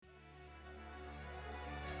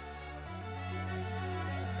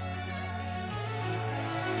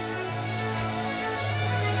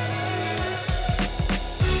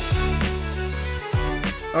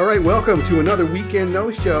All right, welcome to another Weekend No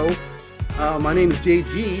Show. My name is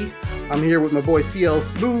JG. I'm here with my boy CL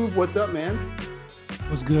Smooth. What's up, man?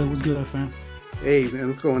 What's good? What's good, fam? Hey, man,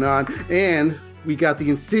 what's going on? And we got the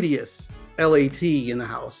insidious LAT in the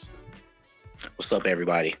house. What's up,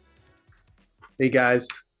 everybody? Hey, guys.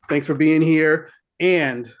 Thanks for being here.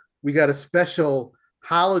 And we got a special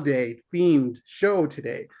holiday-themed show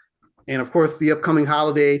today. And, of course, the upcoming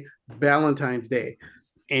holiday, Valentine's Day.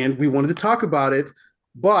 And we wanted to talk about it,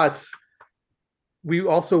 but we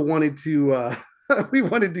also wanted to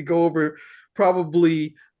go over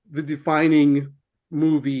probably the defining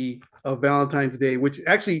movie of Valentine's Day, which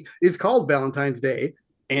actually is called Valentine's Day,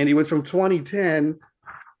 and it was from 2010.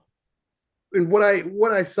 And what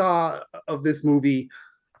I saw of this movie,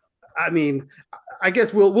 I mean, I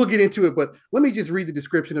guess we'll get into it, but let me just read the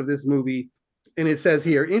description of this movie. And it says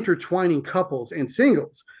here, intertwining couples and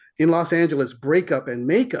singles in Los Angeles break up and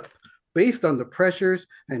make up based on the pressures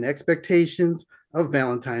and expectations of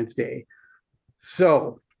Valentine's Day.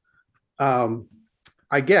 So,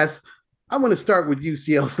 I guess I'm going to start with you,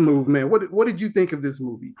 CL Smooth, man. What did you think of this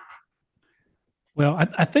movie? Well,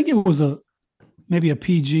 I think it was maybe a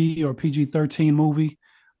PG or PG-13 movie,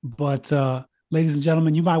 but ladies and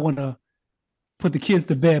gentlemen, you might want to put the kids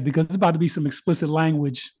to bed because it's about to be some explicit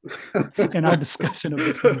language in our discussion of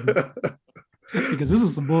this movie. Because this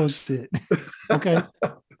is some bullshit. Okay.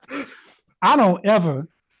 I don't ever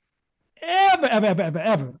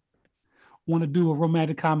want to do a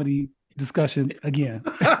romantic comedy discussion again.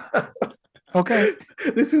 Okay.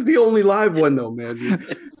 This is the only live one though, man.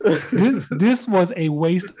 This was a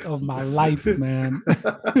waste of my life, man.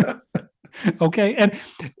 Okay. And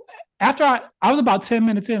after I was about 10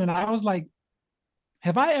 minutes in and I was like,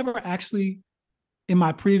 have I ever actually in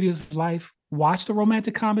my previous life watched a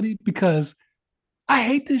romantic comedy? Because I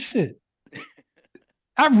hate this shit.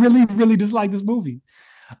 I really, really dislike this movie.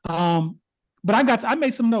 But I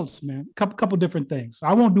made some notes, man. Couple different things.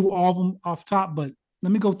 I won't do all of them off top, but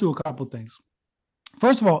let me go through a couple things.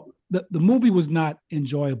 First of all, the movie was not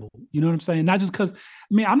enjoyable. You know what I'm saying? Not just because,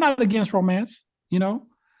 I'm not against romance, you know,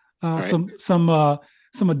 right. Some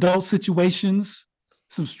adult situations,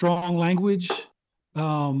 some strong language,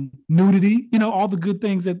 nudity, you know, all the good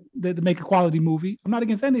things that make a quality movie. I'm not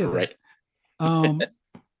against any of that. Right.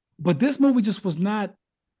 But this movie just was not,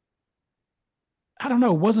 I don't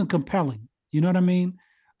know, it wasn't compelling. You know what I mean?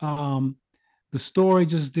 The story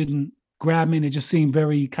just didn't grab me and it just seemed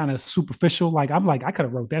very kind of superficial. I could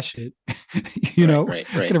have wrote that shit, you know, right.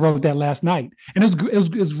 Could have wrote that last night. And it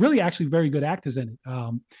was really actually very good actors in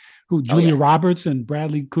it. Julia Roberts and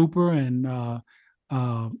Bradley Cooper and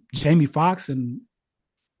Jamie Foxx and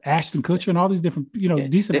Ashton Kutcher and all these different, you know,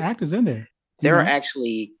 decent actors in there. There are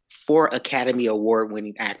actually 4 Academy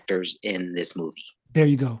Award-winning actors in this movie. There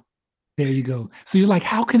you go. So you're like,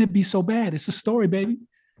 how can it be so bad? It's a story, baby.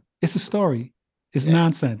 It's a story. It's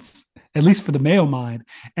nonsense, at least for the male mind.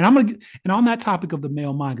 And on that topic of the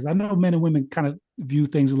male mind, because I know men and women kind of view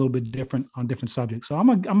things a little bit different on different subjects. So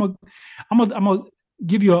I'm gonna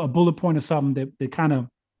give you a bullet point of something that kind of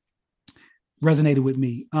resonated with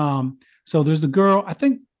me. So there's a girl, I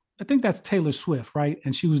think that's Taylor Swift, right?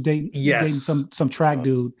 And she was dating some track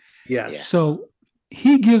dude. Yes. So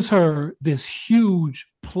he gives her this huge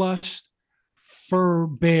plush fur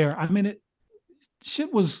bear.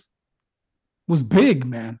 Shit was big,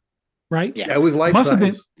 man. Right? Yeah, it was life must size.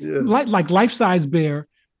 Have been like life size bear.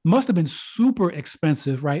 Must have been super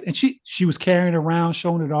expensive, right? And she was carrying it around,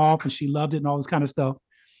 showing it off, and she loved it and all this kind of stuff.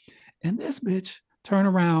 And this bitch turned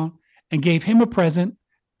around and gave him a present,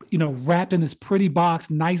 you know, wrapped in this pretty box,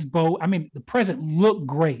 nice bow. The present looked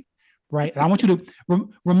great, right? And I want you to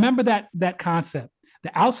remember that concept.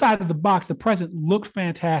 The outside of the box, the present looked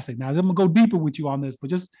fantastic. Now, I'm gonna go deeper with you on this, but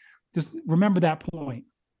just remember that point.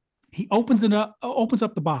 He opens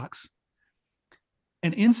up the box,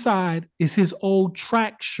 and inside is his old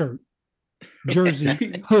track shirt, jersey,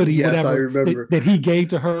 hoodie, yes, whatever I remember. that he gave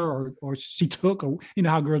to her or she took, or you know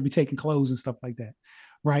how girls be taking clothes and stuff like that,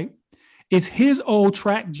 right? It's his old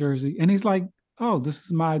track jersey, and he's like, "Oh, this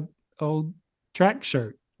is my old track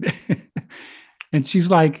shirt," and she's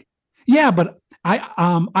like, "Yeah, but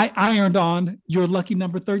I ironed on your lucky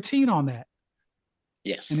number 13 on that."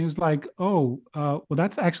 Yes. And he was like, "Oh, well,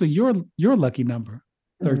 that's actually your lucky number,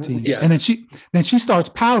 13." Yes. And then she starts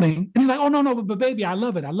pouting, and he's like, "Oh no, but baby, I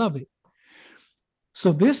love it."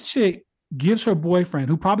 So this chick gives her boyfriend,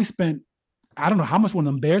 who probably spent, I don't know how much one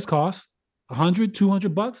of them bears cost, $100,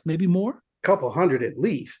 $200, maybe more. Couple hundred at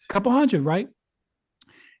least. Couple hundred, right?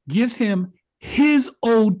 Gives him his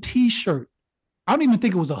old T-shirt. I don't even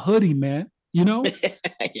think it was a hoodie, man. You know?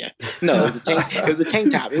 Yeah. No, it was a tank. It was a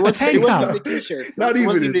tank top. It wasn't even a t-shirt. Not It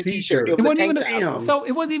wasn't even even a a t-shirt. It t-shirt. was It a wasn't even tank top. Damn. so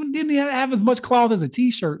it wasn't even didn't even have as much cloth as a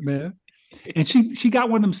t-shirt, man. And she got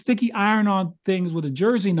one of them sticky iron-on things with a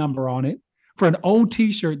jersey number on it for an old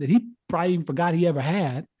t-shirt that he probably even forgot he ever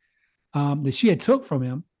had, that she had took from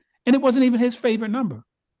him, and it wasn't even his favorite number,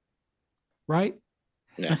 right?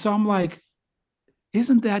 Yeah. And so I'm like,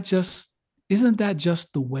 isn't that just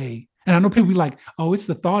the way? And I know people be like, oh, it's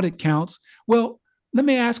the thought that counts. Well, let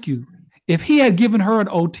me ask you, if he had given her an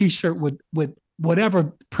old t-shirt with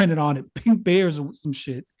whatever printed on it, pink bears or some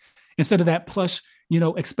shit, instead of that plush,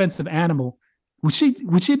 expensive animal, would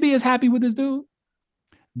she be as happy with this dude?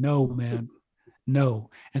 No, man. No.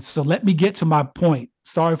 And so let me get to my point.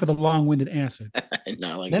 Sorry for the long-winded answer.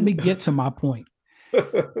 Let me get to my point.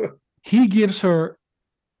 He gives her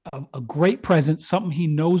a great present, something he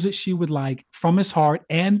knows that she would like from his heart,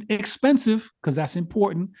 and expensive, because that's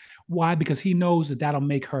important. Why? Because he knows that that'll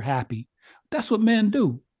make her happy. That's what men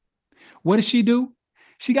do. What does she do?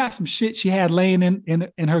 She got some shit she had laying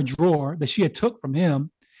in her drawer that she had took from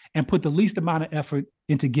him and put the least amount of effort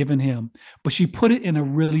into giving him. But she put it in a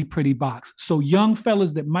really pretty box. So young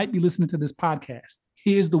fellas that might be listening to this podcast,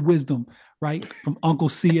 here's the wisdom, right? From Uncle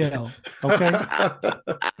CL. Okay.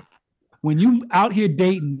 When you out here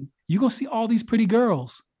dating, you're gonna see all these pretty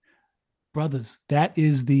girls. Brothers,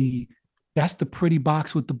 that's the pretty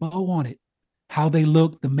box with the bow on it. How they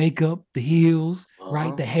look, the makeup, the heels,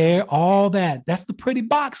 right? The hair, all that. That's the pretty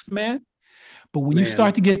box, man. But when you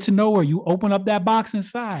start to get to know her, you open up that box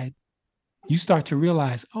inside, you start to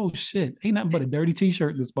realize, oh shit, ain't nothing but a dirty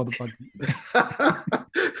t-shirt in this motherfucker.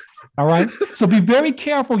 All right. So be very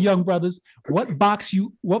careful, young brothers, what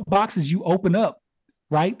boxes you open up,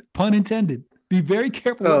 right? Pun intended. Be very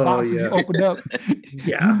careful what boxes you open up.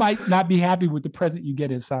 You might not be happy with the present you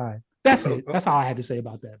get inside. That's it. That's all I had to say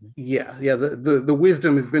about that, man. Yeah. The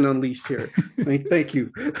wisdom has been unleashed here. Thank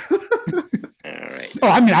you. All right. Oh,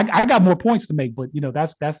 I mean, I got more points to make, but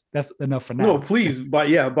that's enough for now. No, please,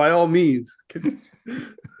 by all means.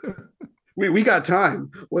 We got time.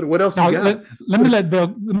 What else you got? Let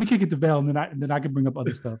me kick it to Val, and then I can bring up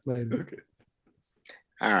other stuff later. Okay.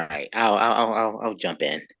 All right. I'll jump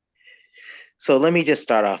in. So let me just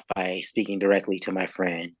start off by speaking directly to my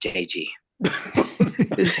friend JG.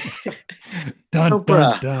 Dun, oh,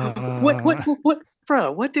 bruh.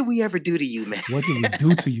 What did we ever do to you, man? What did we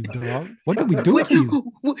do to you, dog? What did we do to you?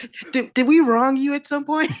 Did we wrong you at some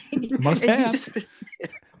point? Must have.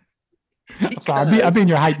 I'm sorry, I've been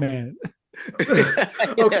your hype man.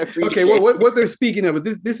 Okay. What they're speaking of,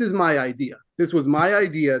 this is my idea. This was my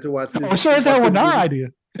idea to watch this. Oh, sure as hell wasn't our idea.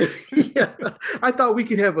 Yeah, I thought we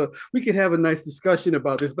could have a nice discussion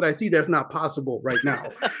about this, but I see that's not possible right now.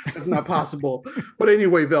 That's not possible. But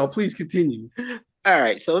anyway, Val, please continue. All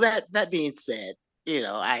right. So that being said,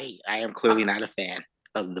 I am clearly not a fan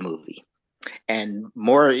of the movie, and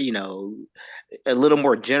more, a little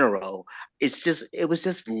more general. It was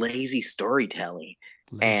just lazy storytelling,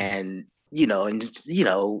 and it's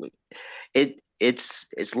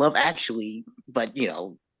Love Actually, but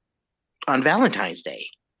on Valentine's Day.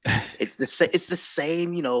 It's the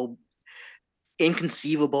same,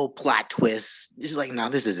 inconceivable plot twist. It's like, no,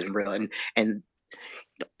 this isn't real. And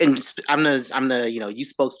I'm gonna, you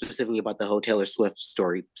spoke specifically about the whole Taylor Swift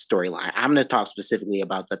storyline. I'm gonna talk specifically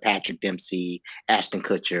about the Patrick Dempsey, Ashton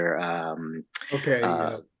Kutcher,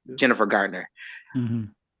 Jennifer Gardner. Mm-hmm.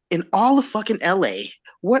 In all of fucking LA,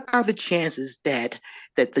 what are the chances that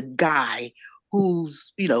the guy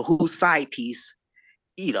whose side piece,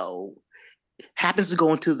 happens to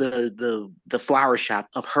go into the flower shop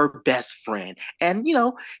of her best friend, and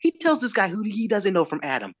he tells this guy who he doesn't know from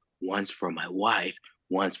Adam, one's for my wife,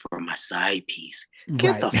 one's for my side piece.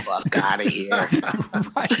 Get the fuck out of here.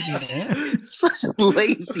 Right, Such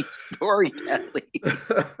lazy storytelling.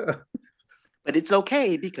 But it's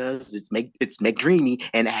okay because it's McDreamy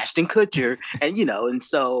and Ashton Kutcher, and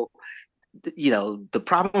so the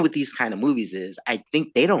problem with these kind of movies is I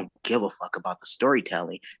think they don't give a fuck about the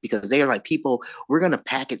storytelling, because they are like, people, we're going to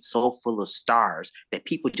pack it so full of stars that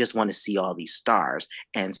people just want to see all these stars.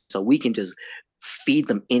 And so we can just feed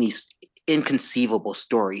them any inconceivable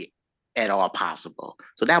story at all possible.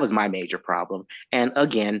 So that was my major problem. And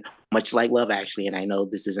again, much like Love Actually, and I know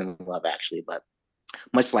this isn't Love Actually, but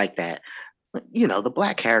much like that, the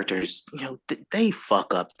black characters, they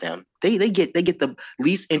fuck up them. They get the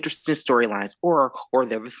least interesting storylines, or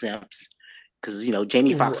they're the simps, because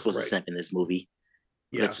Jamie Foxx was a simp in this movie.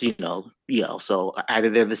 Yeah. It's so either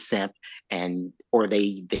they're the simp or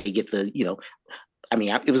they get the I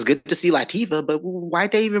mean, it was good to see Latifah, but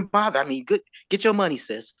why'd they even bother? I mean, good, get your money,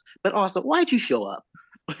 sis. But also, why'd you show up?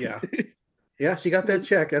 Yeah. Yeah, she got that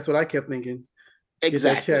check. That's what I kept thinking. Get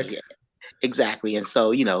that check. Exactly. Exactly. And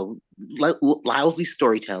so, lousy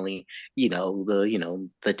storytelling, the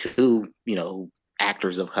two,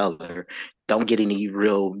 actors of color don't get any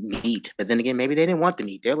real meat. But then again, maybe they didn't want the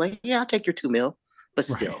meat. They're like, yeah, I'll take your 2 mil, but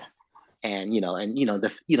Right. still.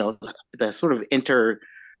 The sort of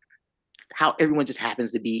how everyone just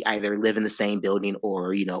happens to be either live in the same building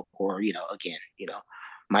again,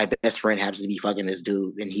 my best friend happens to be fucking this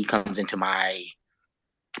dude and he comes into my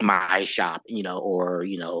shop,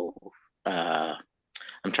 uh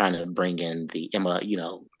I'm trying to bring in the Emma,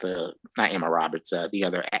 the not Emma Roberts,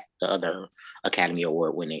 the other Academy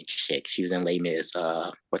Award winning chick. She was in Les Mis.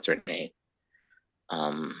 What's her name?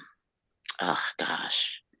 Um, oh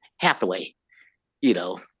gosh, Hathaway. You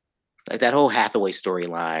know, like that whole Hathaway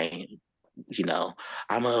storyline. You know,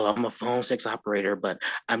 I'm a phone sex operator, but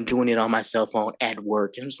I'm doing it on my cell phone at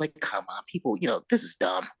work. And it's like, come on, people. This is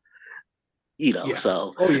dumb. Yeah.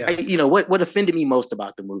 So Oh yeah. what offended me most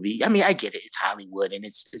about the movie, I mean, I get it, it's Hollywood and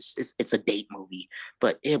it's a date movie,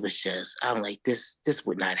 but it was just, I'm like, this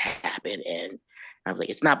would not happen. And I was like,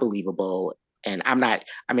 it's not believable. And I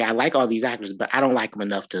like all these actors, but I don't like them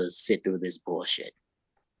enough to sit through this bullshit.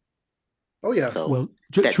 Oh yeah. So Well,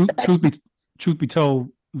 that's truth be told,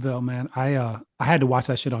 Vel, man, I had to watch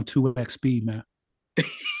that shit on 2x speed, man.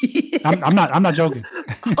 I'm not joking.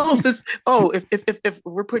 If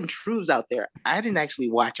we're putting truths out there, I didn't actually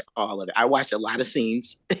watch all of it. I watched a lot of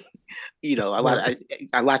scenes. I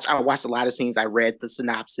watched a lot of scenes. I read the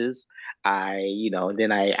synopsis. And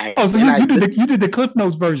then Oh, so then you did the Cliff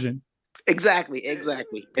Notes version. exactly.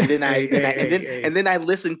 And then I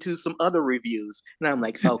listened to some other reviews, and I'm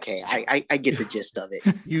like, okay, I get the gist of it.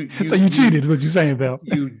 So you cheated, what you saying, Vel?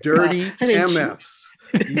 You dirty MFs.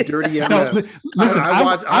 You dirty MFs. No, listen,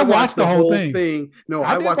 I watched the whole thing. No,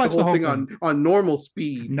 I watched the whole thing on normal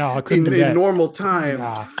speed. No, I couldn't do that. In normal time.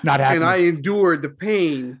 Nah, not happening. And I endured the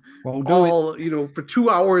pain for 2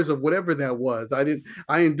 hours of whatever that was.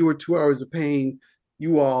 I endured 2 hours of pain.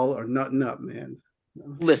 You all are nutting up, man.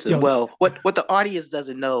 Listen, well, what the audience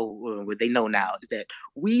doesn't know, what they know now, is that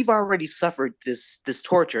we've already suffered this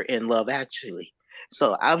torture in Love Actually.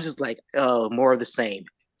 So I was just like, more of the same.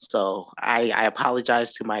 So I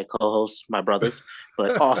apologize to my co-hosts, my brothers,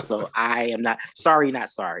 but also I am not sorry.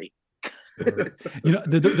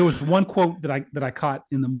 There was one quote that I caught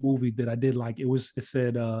in the movie that I did like. It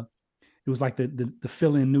said it was like the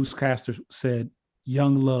fill-in newscaster said,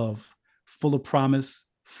 "Young love, full of promise,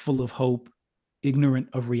 full of hope, ignorant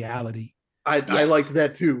of reality." I like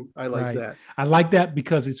that too. I like that. I like that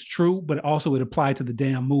because it's true, but also it applied to the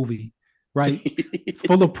damn movie, right?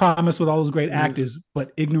 Full of promise with all those great actors,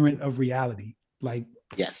 but ignorant of reality. Like,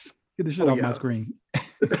 yes, get the shit off my screen.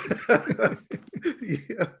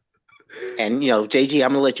 Yeah. And JG,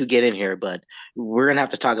 I'm gonna let you get in here, but we're gonna have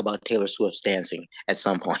to talk about Taylor Swift's dancing at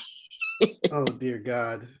some point. Oh dear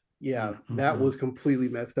God. Yeah, that was completely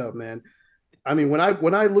messed up, man. I mean, when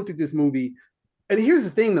I looked at this movie, and here's the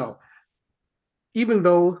thing though, even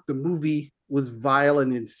though the movie was vile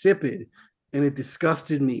and insipid and it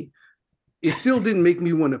disgusted me, it still didn't make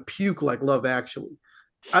me want to puke like Love Actually.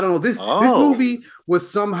 I don't know. This movie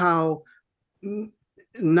was somehow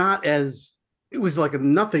not as, it was like a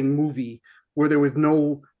nothing movie where there was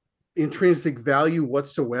no intrinsic value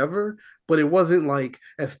whatsoever, but it wasn't like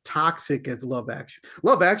as toxic as Love Actually.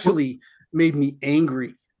 Love Actually made me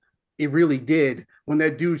angry. It really did. When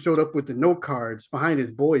that dude showed up with the note cards behind his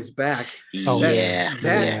boy's back.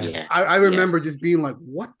 I remember just being like,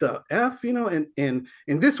 what the F, and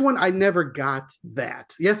in this one, I never got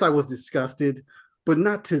that. Yes, I was disgusted, but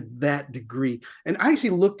not to that degree. And I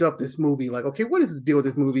actually looked up this movie, like, okay, what is the deal with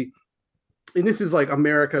this movie? And this is like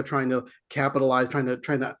America trying to capitalize, trying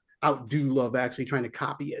to outdo Love Actually, trying to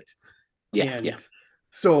copy it.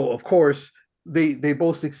 So of course they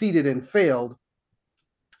both succeeded and failed.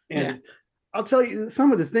 And I'll tell you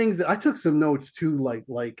some of the things that I took some notes too,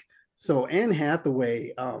 like so Anne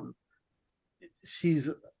Hathaway, she's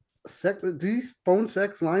do these phone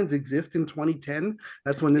sex lines exist in 2010?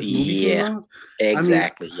 That's when this movie came out.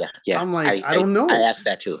 Exactly. I mean, I'm like, I don't know. I asked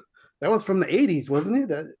that too. That was from the 80s,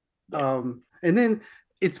 wasn't it? And then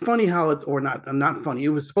it's funny how it's, or not funny. It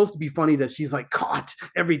was supposed to be funny that she's like caught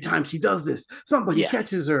every time she does this. Somebody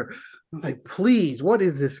catches her. I'm like, please, what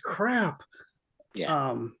is this crap?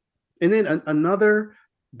 Yeah. And then another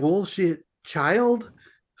bullshit child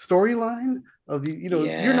storyline of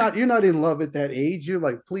you're not in love at that age. You're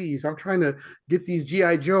like, please, I'm trying to get these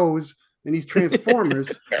GI Joes and these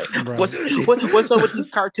Transformers. Right. What's up with these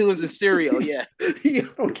cartoons and cereal? Yeah. I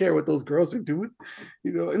don't care what those girls are doing,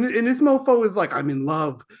 and this mofo is like, I'm in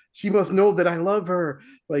love. She must know that I love her.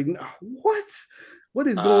 Like, what? What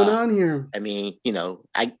is going on here? I mean,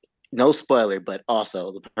 I no spoiler, but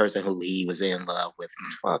also the person who he was in love with,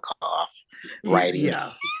 fuck off, writing.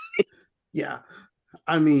 Yeah.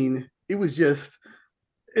 I mean, it was just.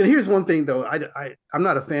 And here's one thing though, I'm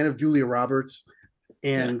not a fan of Julia Roberts,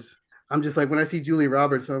 and I'm just like, when I see Julia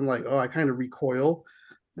Roberts, I'm like, oh, I kind of recoil,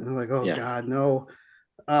 and I'm like, oh God, no.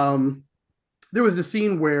 There was the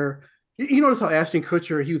scene where you notice how Ashton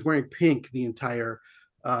Kutcher, he was wearing pink the entire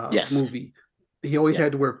movie. He always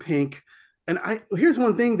had to wear pink. And here's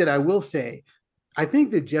one thing that I will say. I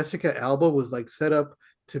think that Jessica Alba was like set up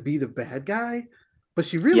to be the bad guy, but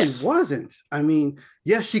she really wasn't. I mean,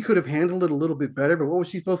 yes, she could have handled it a little bit better, but what was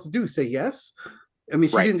she supposed to do? Say yes? I mean,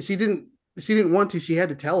 she didn't want to. She had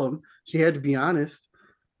to tell him. She had to be honest.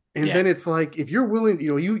 And then it's like, if you're willing,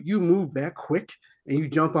 you move that quick and you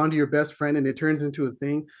jump onto your best friend and it turns into a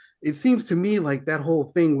thing. It seems to me like that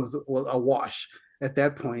whole thing was a wash at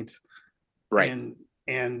that point. Right.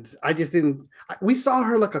 And I just didn't. We saw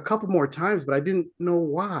her like a couple more times, but I didn't know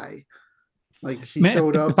why. Like she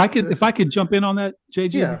showed up. If I could jump in on that,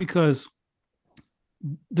 JG, because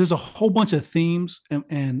there's a whole bunch of themes,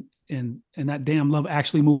 and that damn Love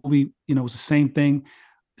Actually movie, was the same thing,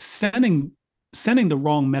 sending the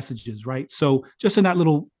wrong messages, right? So just in that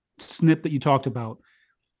little snip that you talked about,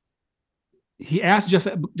 he asked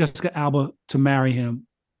Jessica Alba to marry him.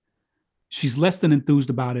 She's less than enthused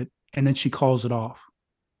about it, and then she calls it off,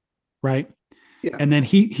 right? Yeah. And then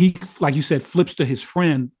he, like you said, flips to his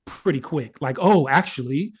friend pretty quick. Like, oh,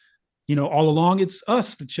 actually, all along it's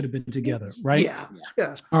us that should have been together, right? Yeah.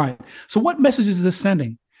 All right. So what message is this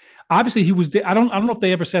sending? Obviously, he was. I don't know if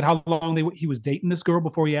they ever said how long he was dating this girl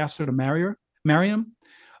before he asked her to marry him.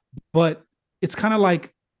 But it's kind of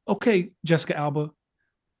like, okay, Jessica Alba,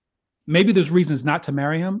 maybe there's reasons not to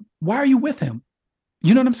marry him. Why are you with him?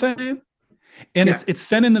 You know what I'm saying? And it's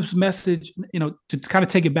sending this message, to kind of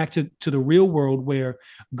take it back to the real world, where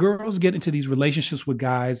girls get into these relationships with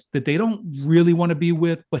guys that they don't really want to be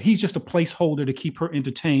with, but he's just a placeholder to keep her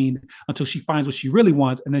entertained until she finds what she really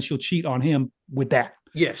wants, and then she'll cheat on him with that.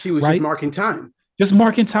 Yeah, she was just marking time. Just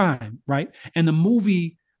marking time, right? And the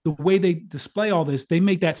movie, the way they display all this, they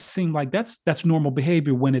make that seem like that's normal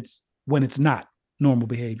behavior when it's not normal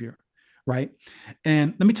behavior, right?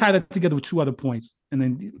 And let me tie that together with two other points, and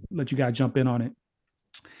then let you guys jump in on it.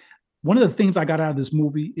 One of the things I got out of this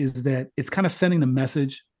movie is that it's kind of sending the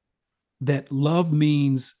message that love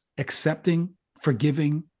means accepting,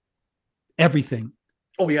 forgiving, everything.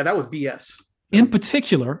 Oh yeah, that was BS. In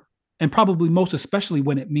particular, and probably most especially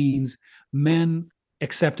when it means men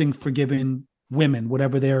accepting, forgiving women,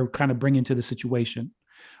 whatever they're kind of bringing to the situation,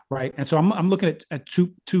 right? And so I'm looking at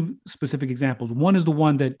two specific examples. One is the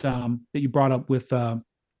one that you brought up with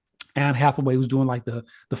Anne Hathaway, who's doing like the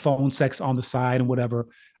phone sex on the side and whatever,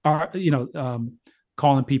 or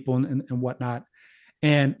calling people and whatnot.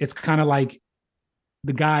 And it's kind of like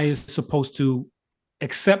the guy is supposed to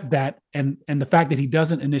accept that, and the fact that he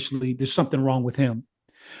doesn't initially, there's something wrong with him.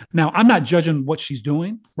 Now, I'm not judging what she's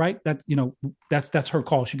doing, right? That that's her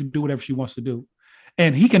call. She can do whatever she wants to do,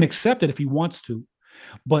 and he can accept it if he wants to.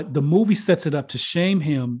 But the movie sets it up to shame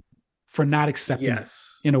him for not accepting it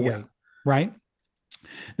in a way, right?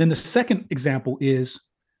 Then the second example is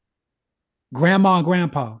grandma and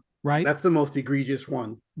grandpa, right? That's the most egregious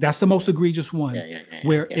one. That's the most egregious one,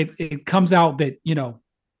 where it comes out that,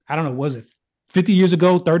 I don't know, was it 50 years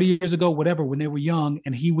ago, 30 years ago, whatever, when they were young,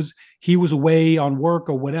 and he was away on work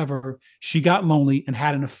or whatever, she got lonely and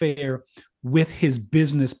had an affair with his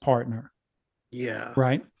business partner. Yeah.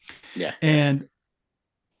 Right? Yeah. And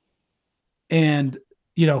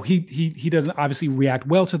he doesn't obviously react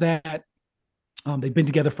well to that. They've been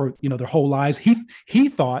together for, their whole lives. He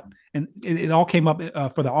thought, and it all came up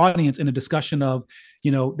for the audience in a discussion of,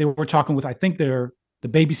 they were talking with, I think the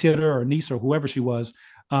babysitter or niece or whoever she was,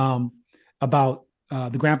 about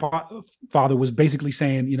the grandfather was basically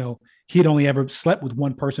saying, he had only ever slept with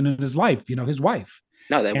one person in his life, his wife.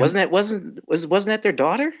 No, wasn't that their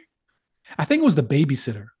daughter? I think it was the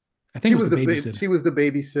babysitter. She was the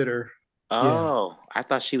babysitter. Oh, yeah. I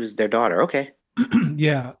thought she was their daughter. Okay.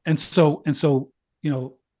 Yeah. And so,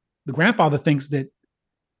 the grandfather thinks that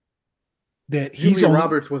Julia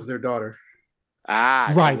Roberts was their daughter.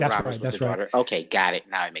 Right. That's right. Okay. Got it.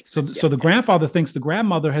 Now it makes sense. So the grandfather thinks the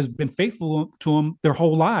grandmother has been faithful to him their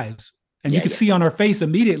whole lives. And you can see on her face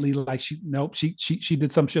immediately, like she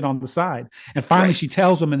did some shit on the side. And finally she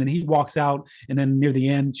tells him, and then he walks out. And then near the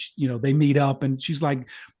end, they meet up, and she's like,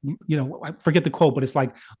 I forget the quote, but it's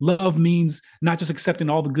like, love means not just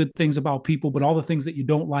accepting all the good things about people, but all the things that you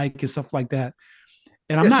don't like and stuff like that.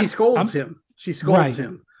 And she scolds him. She scolds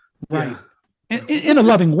him. Right. Yeah. In a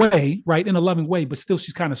loving way, right? In a loving way, but still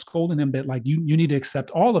she's kind of scolding him that like, you need to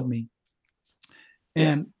accept all of me.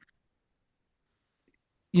 And,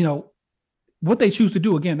 what they choose to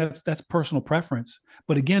do, again, that's personal preference.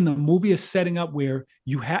 But again, the movie is setting up where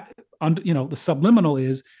you have, the subliminal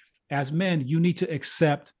is, as men, you need to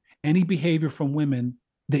accept any behavior from women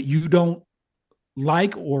that you don't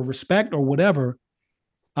like or respect or whatever,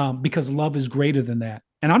 because love is greater than that.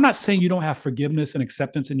 And I'm not saying you don't have forgiveness and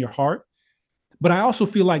acceptance in your heart, but I also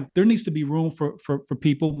feel like there needs to be room for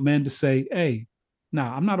people, men, to say, hey,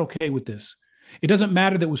 nah, I'm not okay with this. It doesn't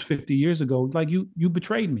matter that it was 50 years ago. Like, you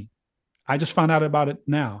betrayed me. I just found out about it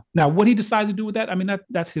now. Now, what he decides to do with that, I mean,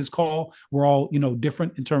 that's his call. We're all,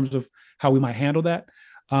 different in terms of how we might handle that.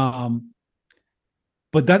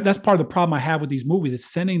 But that's part of the problem I have with these movies. It's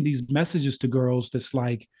sending these messages to girls that's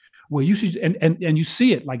like, well, you should, and you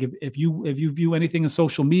see it. Like, if you view anything in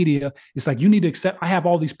social media, it's like, you need to accept, I have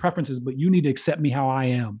all these preferences, but you need to accept me how I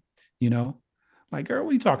am, Like, girl,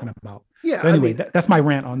 what are you talking about? Yeah. So anyway, that's my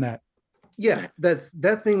rant on that. Yeah, that's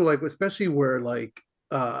that thing, like, especially where, like,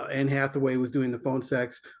 Anne Hathaway was doing the phone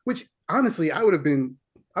sex, which honestly I would have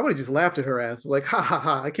just laughed at her ass, like, ha ha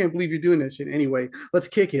ha, I can't believe you're doing that shit. Anyway, let's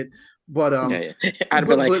kick it. But I'd have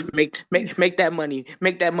been like, make that money,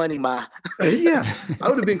 ma. Yeah, I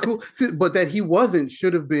would have been cool. But that he wasn't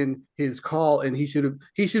should have been his call, and he should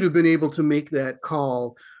have been able to make that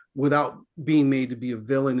call without being made to be a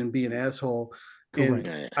villain and be an asshole. Correct.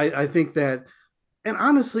 And I think that, and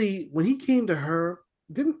honestly, when he came to her,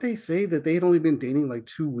 didn't they say that they had only been dating like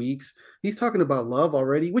 2 weeks? He's talking about love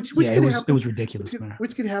already, which could happen. It was ridiculous, man.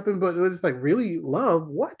 Which could happen, but it's like, really, love?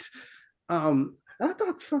 What? I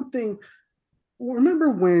thought something.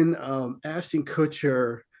 Remember when Ashton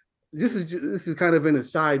Kutcher? This is kind of an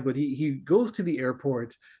aside, but he goes to the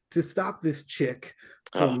airport to stop this chick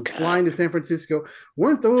from flying to San Francisco.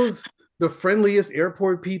 Weren't those the friendliest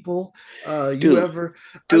airport people you ever?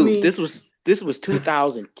 Dude, I mean, this was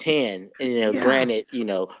 2010, and granted,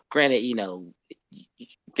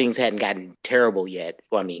 things hadn't gotten terrible yet.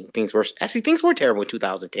 Well, I mean, things were terrible in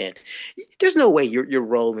 2010. There's no way you're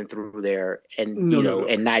rolling through there and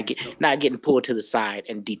and not getting pulled to the side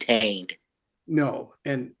and detained. No,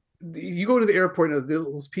 and you go to the airport, and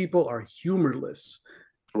those people are humorless.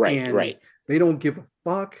 Right. They don't give a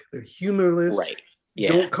fuck. They're humorless. Right.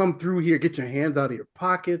 Yeah. Don't come through here. Get your hands out of your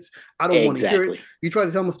pockets. I don't want to hear it. You try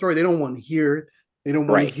to tell them a story. They don't want to hear it. They don't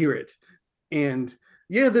want to hear it. And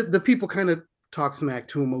yeah, the people kind of talk smack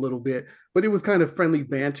to him a little bit, but it was kind of friendly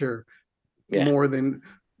banter more than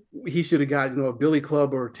he should have got, a billy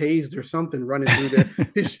club or tased or something running through there.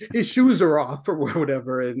 his shoes are off or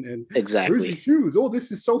whatever. And exactly. Where's his shoes? Oh,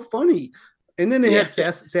 this is so funny. And then they had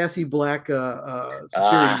sassy black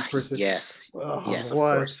security person. Yes. Oh, yes,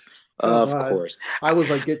 what? Of course. Of course. I was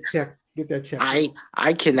like, get that checked.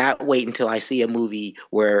 I cannot wait until I see a movie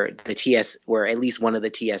where where at least one of the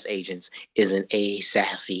TS agents isn't a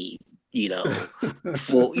sassy,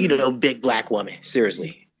 full, big black woman.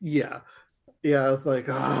 Seriously. Yeah. I was like,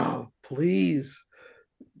 oh, please.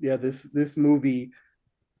 Yeah, this movie.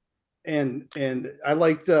 And I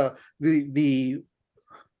liked the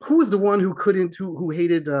who was the one who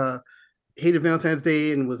hated Valentine's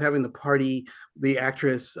Day and was having the party, the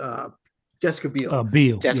actress Jessica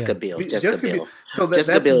Biel. Jessica Biel. So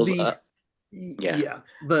Jessica Biel's the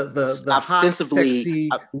ostensibly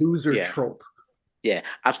hot, sexy loser trope. Yeah,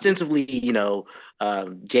 ostensibly,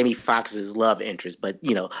 Jamie Foxx's love interest, but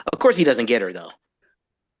of course he doesn't get her though.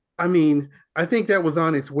 I mean, I think that was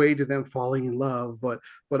on its way to them falling in love, but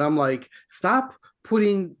I'm like, stop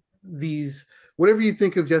putting these. Whatever you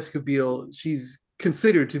think of Jessica Biel, she's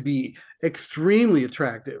considered to be extremely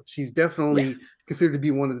attractive. She's definitely considered to be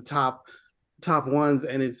one of the top ones,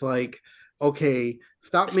 and it's like, okay,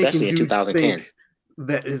 stop especially making dudes in 2010 think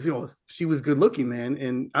that is, she was good looking, man,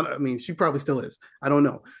 and I mean, she probably still is. I don't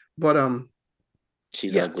know, but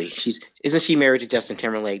she's ugly. Isn't she married to Justin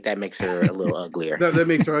Timberlake? That makes her a little uglier. that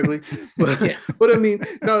makes her ugly, but but I mean,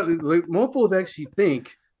 no, like, most actually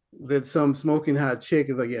think that some smoking hot chick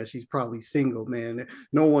is like, yeah, she's probably single, man.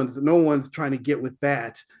 No one's trying to get with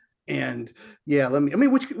that. And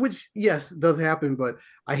which yes, does happen, but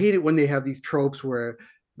I hate it when they have these tropes where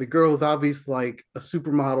the girl is obviously like a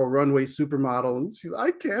supermodel, runway supermodel, and she's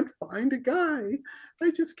like, I can't find a guy.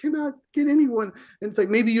 I just cannot get anyone. And it's like,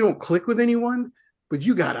 maybe you don't click with anyone, but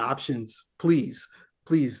you got options. Please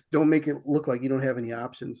don't make it look like you don't have any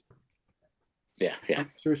options. Yeah, yeah.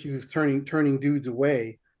 I'm sure she was turning dudes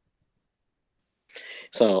away.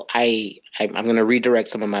 So I'm gonna redirect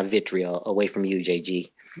some of my vitriol away from you, JG,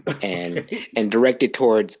 and Okay. and direct it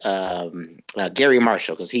towards Gary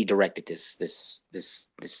Marshall because he directed It's this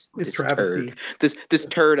turd travesty. this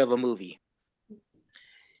turd of a movie.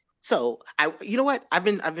 So you know what, I've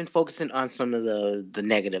been focusing on some of the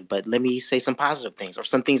negative, but let me say some positive things or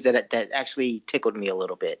some things that actually tickled me a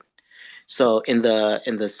little bit. So in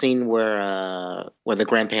the scene where the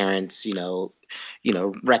grandparents,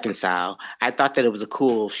 reconcile, I thought that it was a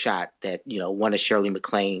cool shot that, one of Shirley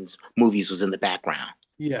MacLaine's movies was in the background.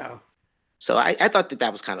 Yeah. So I thought that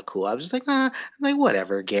that was kind of cool. I was just like, I'm like,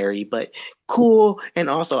 whatever, Gary, but cool. And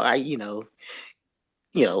also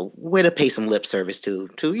way to pay some lip service to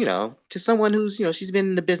someone who's, she's been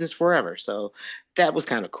in the business forever. So that was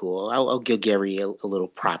kind of cool. I'll give Gary a little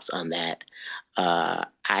props on that.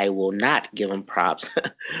 I will not give him props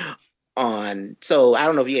on. So I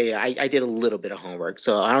don't know if I did a little bit of homework.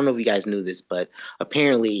 So I don't know if you guys knew this, but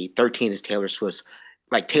apparently 13 is Taylor Swift's,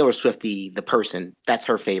 like Taylor Swift, the person, that's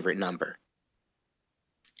her favorite number.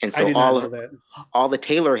 And I so did not know that. all the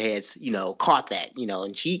Taylor heads, caught that,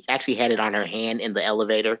 and she actually had it on her hand in the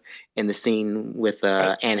elevator in the scene with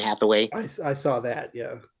I, Anne Hathaway. I saw that.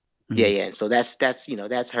 Yeah. Yeah, Mhm. yeah. And so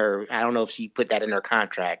that's her. I don't know if she put that in her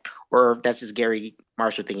contract or if that's just Gary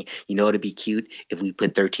Marshall thinking, it'd be cute if we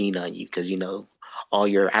put 13 on you because all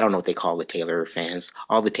your, I don't know what they call the Taylor fans,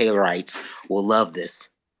 all the Taylorites will love this.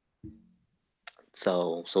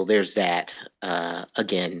 So there's that.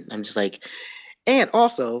 Again, I'm just like, and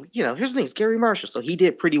also, here's the thing: it's Gary Marshall. So he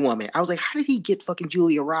did Pretty Woman. I was like, how did he get fucking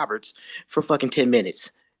Julia Roberts for fucking 10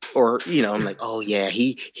 minutes? Or I'm like, oh yeah,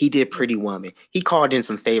 he did Pretty Woman. He called in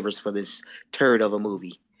some favors for this turd of a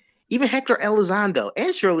movie. Even Hector Elizondo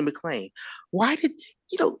and Shirley MacLaine. Why did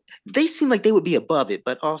they seem like they would be above it,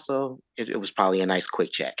 but also it was probably a nice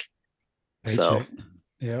quick check. So Paycheck.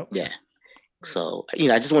 Yep. yeah. So, I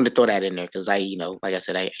just wanted to throw that in there because like I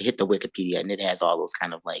said, I hit the Wikipedia and it has all those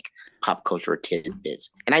kind of like pop culture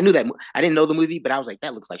tidbits. And I knew that I didn't know the movie, but I was like,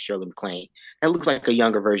 that looks like Shirley MacLaine. That looks like a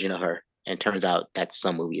younger version of her. And turns out that's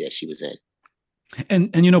some movie that she was in.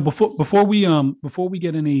 And before we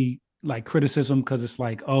get any like criticism, because it's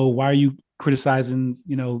like, oh, why are you criticizing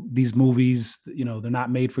these movies? They're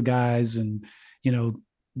not made for guys, and you know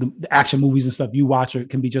the action movies and stuff you watch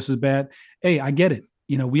can be just as bad. Hey, I get it.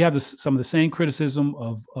 We have some of the same criticism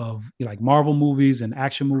of like Marvel movies and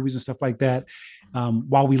action movies and stuff like that.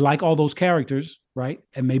 While we like all those characters, right,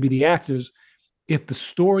 and maybe the actors, if the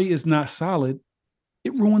story is not solid,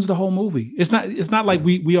 it ruins the whole movie. It's not like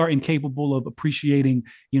we are incapable of appreciating,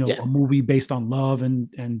 Yeah. a movie based on love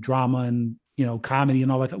and drama and comedy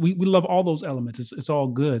and all that. We love all those elements. It's all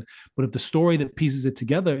good. But if the story that pieces it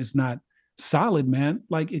together is not solid, man,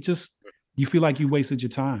 like it just you feel like you wasted your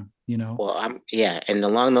time. Well, and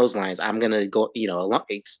along those lines, I'm gonna go,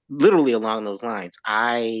 it's literally along those lines.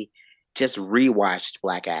 I just rewatched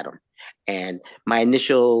Black Adam, and my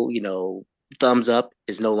initial, thumbs up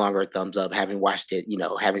is no longer a thumbs up. Having watched it,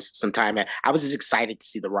 having some time, I was just excited to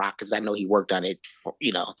see The Rock because I know he worked on it.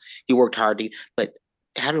 He worked hard, but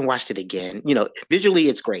having watched it again, visually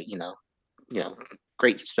it's great.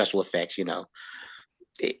 Great special effects.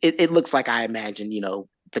 It looks like I imagined,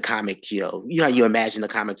 the comic, how you imagine the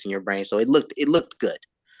comics in your brain. So it looked good.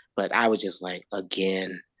 But I was just like,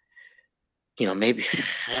 again, maybe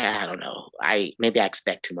I don't know. Maybe I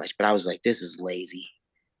expect too much, but I was like, this is lazy.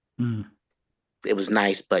 Mm. It was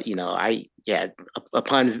nice, but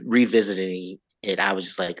upon revisiting it, I was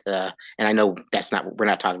just like, and I know we're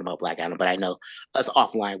not talking about Black Adam, but I know us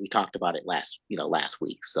offline we talked about it last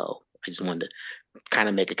week. So I just wanted to kind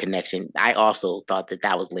of make a connection. I also thought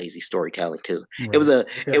that was lazy storytelling too. It was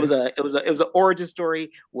Right. an origin story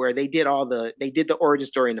where they did the origin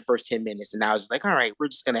story in the first 10 minutes, and I was like, all right, we're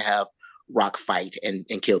just gonna have Rock fight and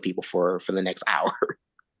kill people for the next hour.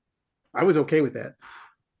 I was okay with that.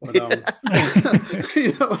 But Well,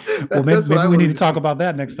 that's what maybe I we need wanted to to talk see. about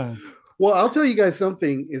that next time. Well, I'll tell you guys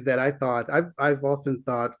something is that I've often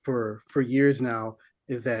thought for years now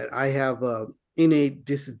is that I have a innate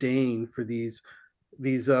disdain for these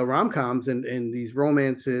rom-coms and these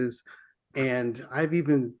romances, and I've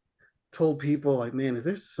even told people like, man, is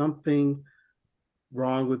there something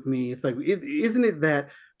wrong with me? It's like, isn't it that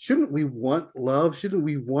shouldn't we want love? Shouldn't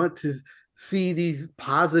we want to see these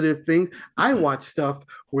positive things? I watch stuff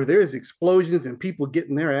where there's explosions and people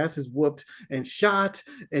getting their asses whooped and shot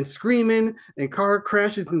and screaming and car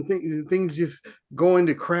crashes and things just going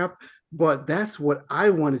to crap. But that's what I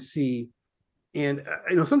want to see And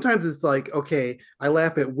sometimes it's like, okay, I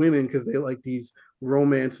laugh at women because they like these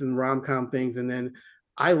romance and rom-com things, and then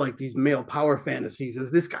I like these male power fantasies.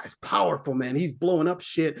 As this guy's powerful, man. He's blowing up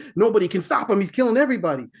shit. Nobody can stop him. He's killing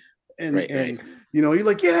everybody. And Right, and you're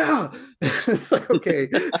like, yeah. It's like, okay,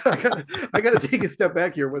 I gotta take a step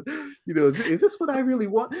back here. But is this what I really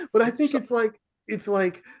want? But I think So, it's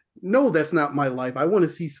like, no, that's not my life. I want to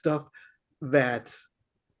see stuff that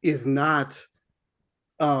is not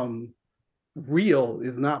um real,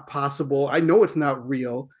 is not possible. I know it's not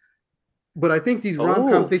real, but I think these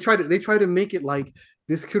rom-coms, oh, they try to make it like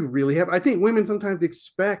this could really happen. I think women sometimes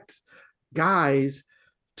expect guys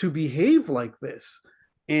to behave like this,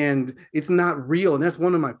 and it's not real, and that's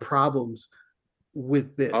one of my problems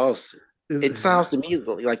with oh, this. it sounds to me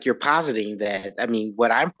like you're positing that. I mean,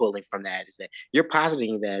 what I'm pulling from that is that you're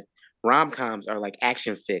positing that rom-coms are like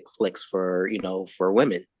action flicks for, for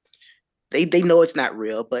women. They know it's not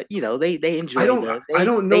real, but they I enjoy don't I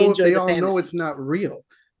don't they know if enjoy they the all know fantasy. it's not real.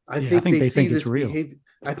 I Yeah, I think think they they see think it's this real. behavior.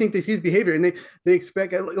 I think they see this behavior, and they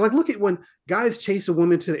expect, like, look at when guys chase a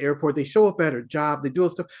woman to the airport. They show up at her job. They do all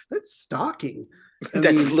stuff. That's stalking. I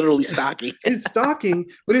That's mean, literally stalking. it's stalking.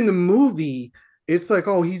 But in the movie, it's like,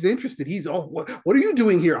 oh, he's interested. What are you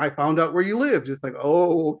doing here? I found out where you live. It's like,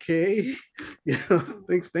 oh, okay.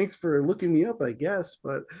 Thanks for looking me up, I guess.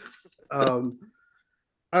 But um,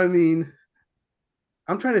 I mean,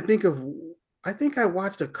 I'm trying to think of. I think I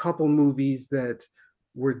watched a couple movies that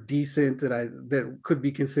were decent that could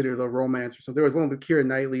be considered a romance or something. There was one with Keira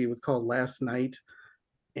Knightley. It was called Last Night,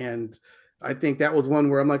 and I think that was one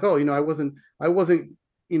where I'm like, oh, I wasn't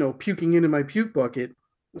puking into my puke bucket,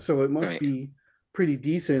 so it must Right. be pretty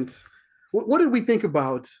decent. What did we think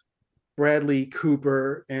about Bradley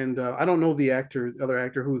Cooper? And I don't know the other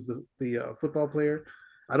actor who's the football player.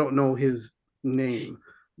 I don't know his name,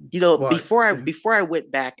 but Before I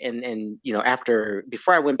went back and after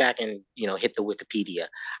before I went back and hit the Wikipedia,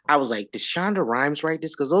 I was like, did Shonda Rhimes write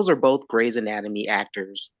this? Because those are both Grey's Anatomy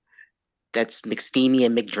actors. That's McSteamy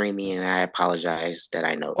and McDreamy, and I apologize that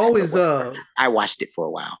I know that, oh, but is whatever. I watched it for a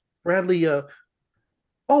while. Bradley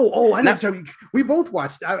oh, I Now, didn't. We both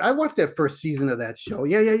watched. I watched that first season of that show.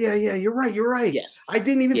 Yeah. You're right. You're right. yes, I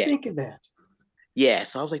didn't even yeah, think of that. yeah.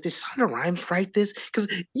 So I was like, did Shonda Rhimes write this? Because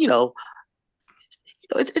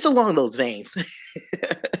it's along those veins.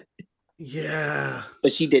 Yeah.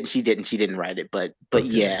 But she didn't write it. But Okay.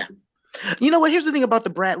 yeah, you know what? Here's the thing about the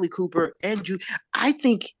Bradley Cooper and Drew. I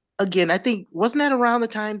think again, I think wasn't that around the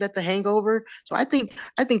time that The Hangover? So I think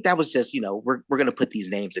that was just we're gonna put these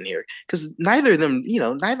names in here because neither of them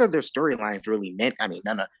neither of their storylines really meant. I mean,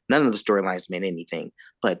 none of the storylines meant anything.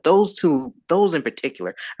 But those in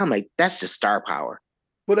particular, I'm like that's just star power.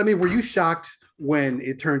 But I mean, were you shocked when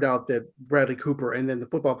it turned out that Bradley Cooper and then the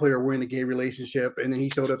football player were in a gay relationship, and then he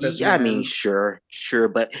showed up at the Yeah, I mean, end? sure,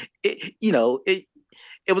 but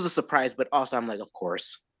it was a surprise. But also, I'm like, of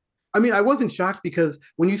course, I mean, I wasn't shocked because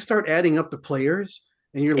when you start adding up the players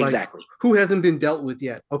and you're like, exactly who hasn't been dealt with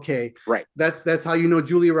yet? Okay, right, that's how you know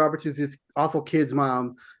Julia Roberts is this awful kid's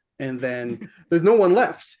mom, and then there's no one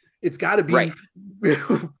left. It's got to right. be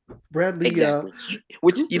Bradley Exactly.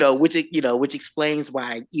 Which Cooper. which explains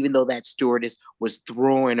why even though that stewardess was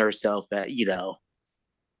throwing herself at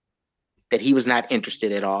that he was not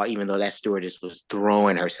interested at all, even though that stewardess was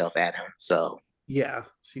throwing herself at him. So Yeah,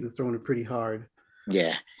 she was throwing it pretty hard.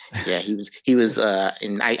 yeah, yeah, he was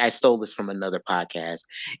and I stole this from another podcast.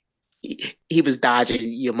 He was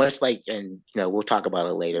dodging, much like, and we'll talk about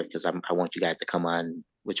it later because I want you guys to come on,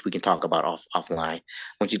 which we can talk about offline. I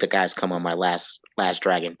want you the guys come on my last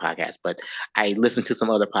Dragon podcast, but I listened to some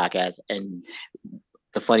other podcasts, and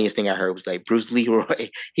the funniest thing I heard was like Bruce Leroy,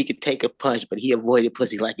 he could take a punch, but he avoided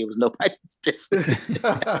pussy like it was nobody's business.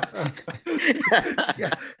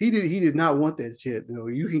 Yeah, he did not want that shit. No,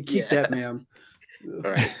 you can keep Yeah, that, ma'am.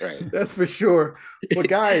 right. That's for sure. But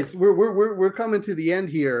guys, we're coming to the end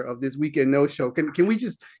here of this weekend no show. Can we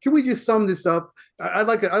just sum this up? I'd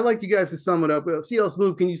like you guys to sum it up. CL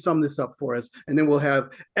Smooth, can you sum this up for us? And then we'll have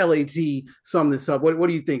LAT sum this up. What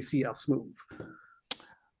do you think, CL Smooth?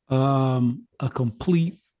 A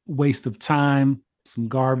complete waste of time, some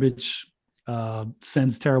garbage,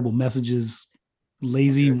 sends terrible messages,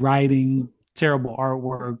 lazy Okay. writing, terrible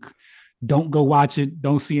artwork. Don't go watch it.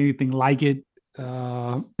 Don't see anything like it.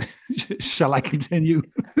 Shall I continue?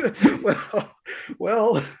 well,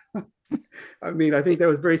 well, I mean, I think that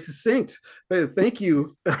was very succinct. Thank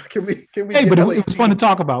you. Can we Hey, get but it was fun to LAT?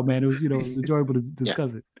 talk about, man. It was it was enjoyable to Yeah.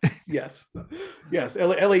 discuss it. Yes.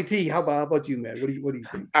 LAT. How about you, man? What do you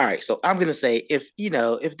think? All right. So I'm gonna say if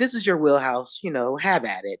this is your wheelhouse, have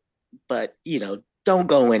at it. But don't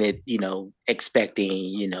go in it,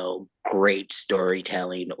 expecting, great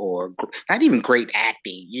storytelling or not even great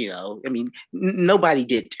acting. I mean, nobody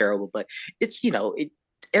did terrible, but it's,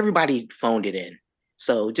 everybody phoned it in.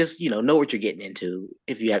 So just, know what you're getting into.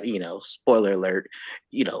 If you have, spoiler alert,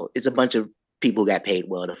 it's a bunch of people got paid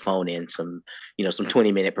well to phone in some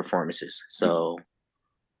 20-minute performances. So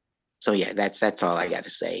yeah, that's all I got to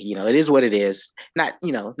say. It is what it is. Not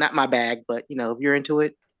my bag, but if you're into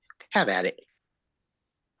it, have at it.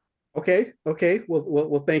 Okay.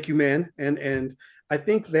 Well, thank you, man. And I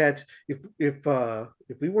think that if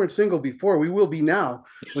we weren't single before, we will be now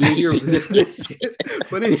when they hear this shit.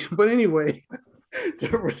 But anyway,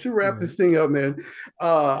 to wrap this thing up, man,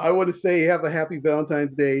 I want to say have a happy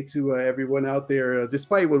Valentine's Day to everyone out there.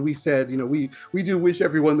 Despite what we said, we do wish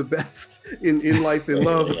everyone the best in life and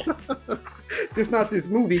love. Just not this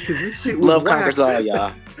movie, because this shit was love conquers all,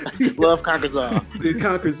 y'all. Love conquers all. It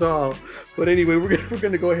conquers all. But anyway, we're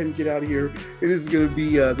gonna go ahead and get out of here. It is gonna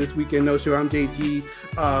be this weekend no show. I'm JG.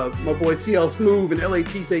 My boy CL Smooth and LAT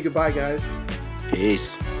say goodbye, guys.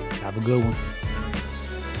 Peace. Have a good one.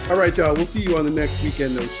 All right, y'all. We'll see you on the next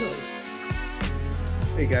weekend no show.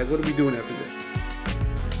 Hey guys, what are we doing after this?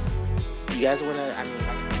 You guys wanna? I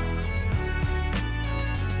mean.